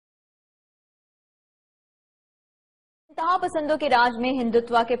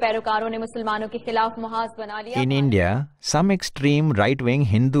In India, some extreme right-wing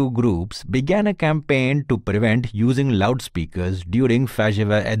Hindu groups began a campaign to prevent using loudspeakers during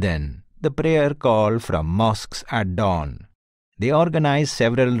Fajr Adhan, the prayer call from mosques at dawn. They organized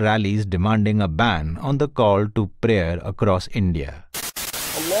several rallies demanding a ban on the call to prayer across India.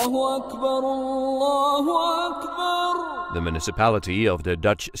 Allahu Akbar, Allahu Akbar. The municipality of the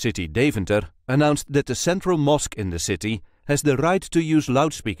Dutch city Deventer announced that the central mosque in the city has the right to use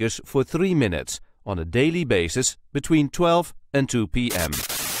loudspeakers for 3 minutes on a daily basis between 12 and 2 p.m.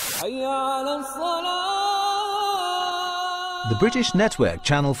 The British network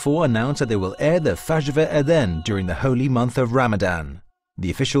Channel 4 announced that they will air the Fajr Adhan during the holy month of Ramadan.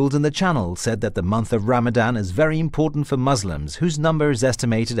 The officials in the channel said that the month of Ramadan is very important for Muslims, whose number is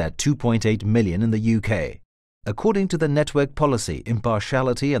estimated at 2.8 million in the UK. According to the network policy,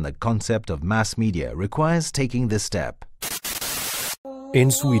 impartiality and the concept of mass media requires taking this step. In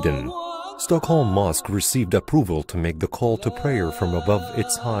Sweden, Stockholm Mosque received approval to make the call to prayer from above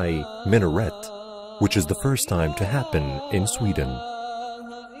its high minaret, which is the first time to happen in Sweden.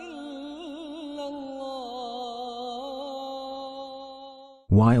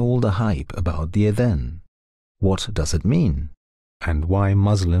 Why all the hype about the Adhan? What does it mean? And why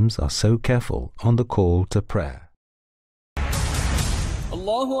Muslims are so careful on the call to prayer?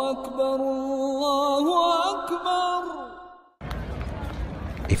 Allahu Akbar, Allahu Akbar.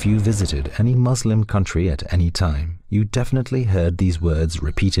 If you visited any Muslim country at any time, you definitely heard these words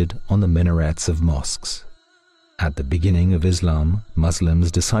repeated on the minarets of mosques. At the beginning of Islam,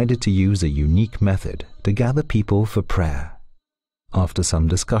 Muslims decided to use a unique method to gather people for prayer. After some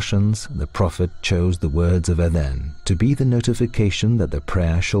discussions, the Prophet chose the words of Adhan to be the notification that the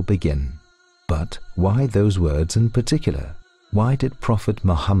prayer shall begin. But why those words in particular? Why did Prophet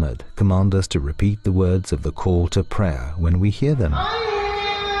Muhammad command us to repeat the words of the call to prayer when we hear them?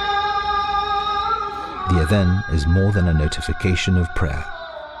 The Adhan is more than a notification of prayer.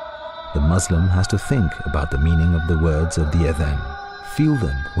 The Muslim has to think about the meaning of the words of the Adhan, feel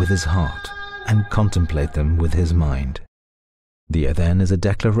them with his heart, and contemplate them with his mind. The Adhan is a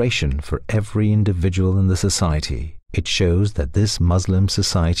declaration for every individual in the society. It shows that this Muslim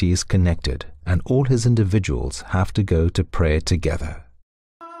society is connected and all his individuals have to go to prayer together.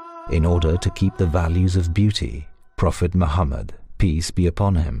 In order to keep the values of beauty, Prophet Muhammad, peace be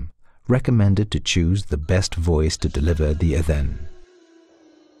upon him, recommended to choose the best voice to deliver the Adhan.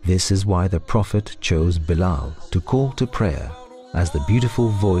 This is why the Prophet chose Bilal to call to prayer, as the beautiful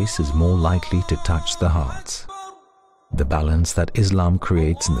voice is more likely to touch the hearts. The balance that Islam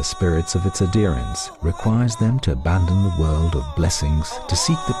creates in the spirits of its adherents requires them to abandon the world of blessings to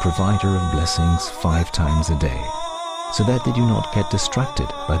seek the provider of blessings 5 times a day, so that they do not get distracted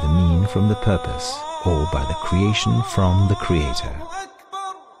by the mean from the purpose or by the creation from the Creator.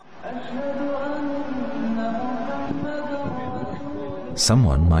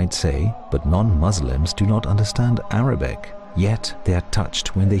 Someone might say, but non-Muslims do not understand Arabic, yet they are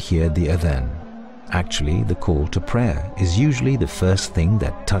touched when they hear the Adhan. Actually, the call to prayer is usually the first thing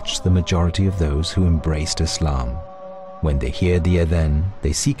that touched the majority of those who embraced Islam. When they hear the Adhan,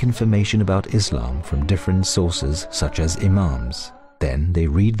 they seek information about Islam from different sources such as Imams. Then they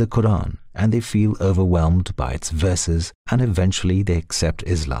read the Quran and they feel overwhelmed by its verses and eventually they accept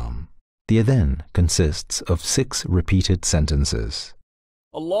Islam. The Adhan consists of 6 repeated sentences.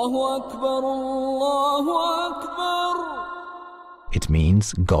 Allahu Akbar, Allahu Akbar. It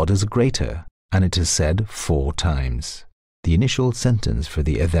means God is greater, and it is said 4 times. The initial sentence for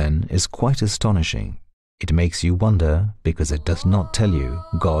the Adhan is quite astonishing. It makes you wonder because it does not tell you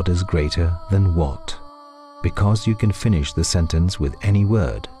God is greater than what. Because you can finish the sentence with any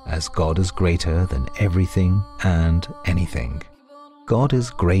word, as God is greater than everything and anything. God is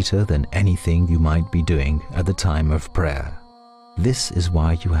greater than anything you might be doing at the time of prayer. This is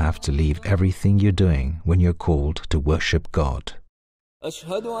why you have to leave everything you're doing when you're called to worship God.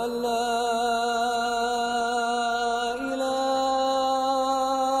 أشهد أن لا إله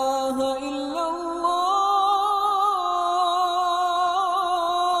إلا الله.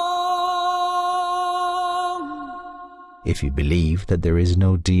 If you believe that there is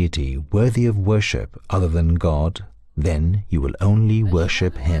no deity worthy of worship other than God, then you will only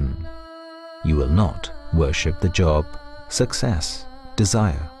worship Him. You will not worship the job, success,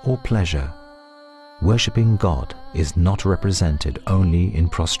 desire, or pleasure. Worshipping God is not represented only in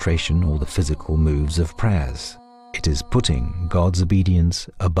prostration or the physical moves of prayers. It is putting God's obedience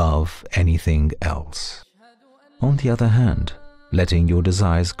above anything else. On the other hand, letting your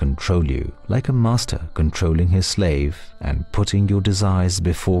desires control you like a master controlling his slave and putting your desires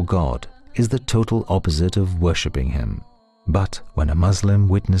before God is the total opposite of worshipping Him. But when a Muslim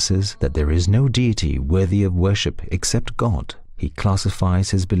witnesses that there is no deity worthy of worship except God, he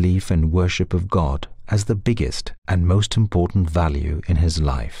classifies his belief and worship of God as the biggest and most important value in his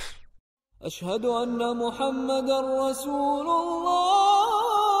life. أشهد أن محمدًا رسول الله.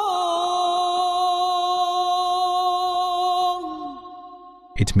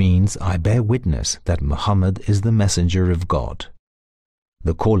 It means I bear witness that Muhammad is the messenger of God.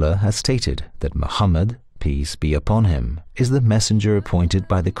 The caller has stated that Muhammad, peace be upon him, is the messenger appointed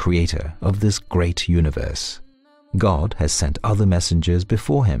by the Creator of this great universe. God has sent other messengers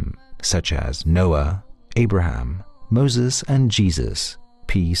before him, such as Noah, Abraham, Moses, and Jesus,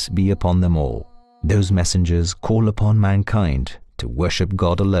 peace be upon them all. Those messengers call upon mankind to worship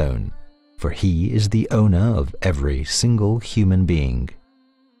God alone, for He is the owner of every single human being.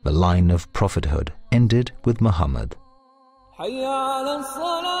 The line of prophethood ended with Muhammad. حي على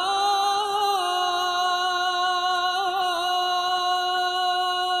الصلاة.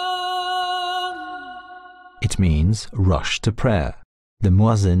 It means rush to prayer. The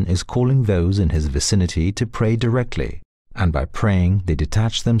muezzin is calling those in his vicinity to pray directly, and by praying they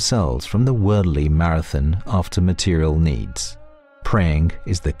detach themselves from the worldly marathon after material needs. Praying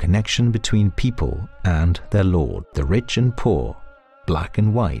is the connection between people and their Lord. The rich and poor, black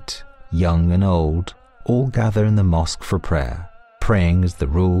and white, young and old, all gather in the mosque for prayer. Praying is the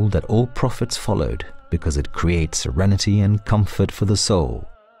rule that all prophets followed because it creates serenity and comfort for the soul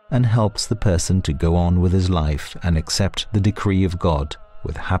and helps the person to go on with his life and accept the decree of God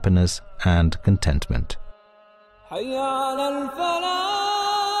with happiness and contentment. حي على الفلاح.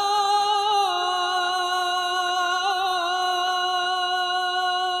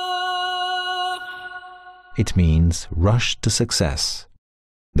 It means rush to success.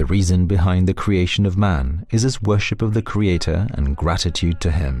 The reason behind the creation of man is his worship of the Creator and gratitude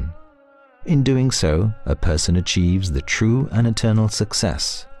to Him. In doing so, a person achieves the true and eternal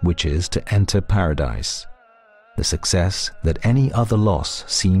success, which is to enter paradise. The success that any other loss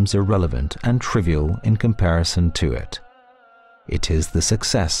seems irrelevant and trivial in comparison to it. It is the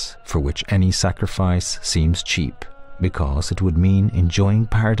success for which any sacrifice seems cheap, because it would mean enjoying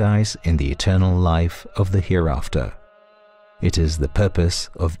paradise in the eternal life of the hereafter. It is the purpose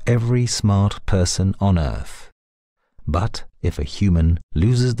of every smart person on earth. But if a human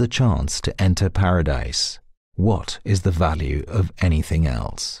loses the chance to enter paradise, what is the value of anything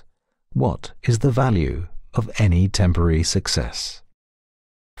else? What is the value of any temporary success?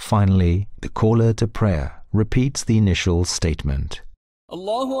 Finally, the caller to prayer repeats the initial statement.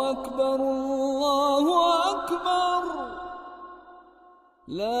 Allahu Akbar, Allahu Akbar.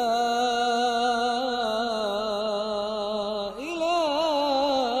 La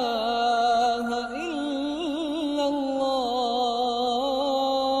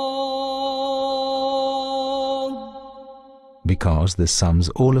because this sums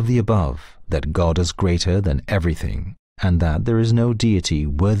all of the above, that God is greater than everything, and that there is no deity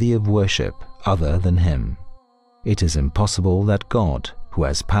worthy of worship other than Him. It is impossible that God, who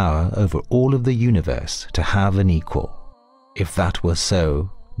has power over all of the universe, to have an equal. If that were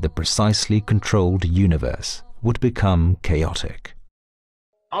so, the precisely controlled universe would become chaotic.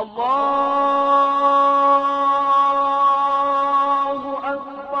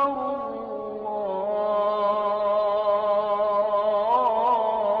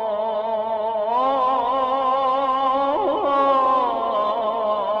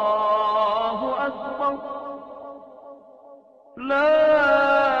 لا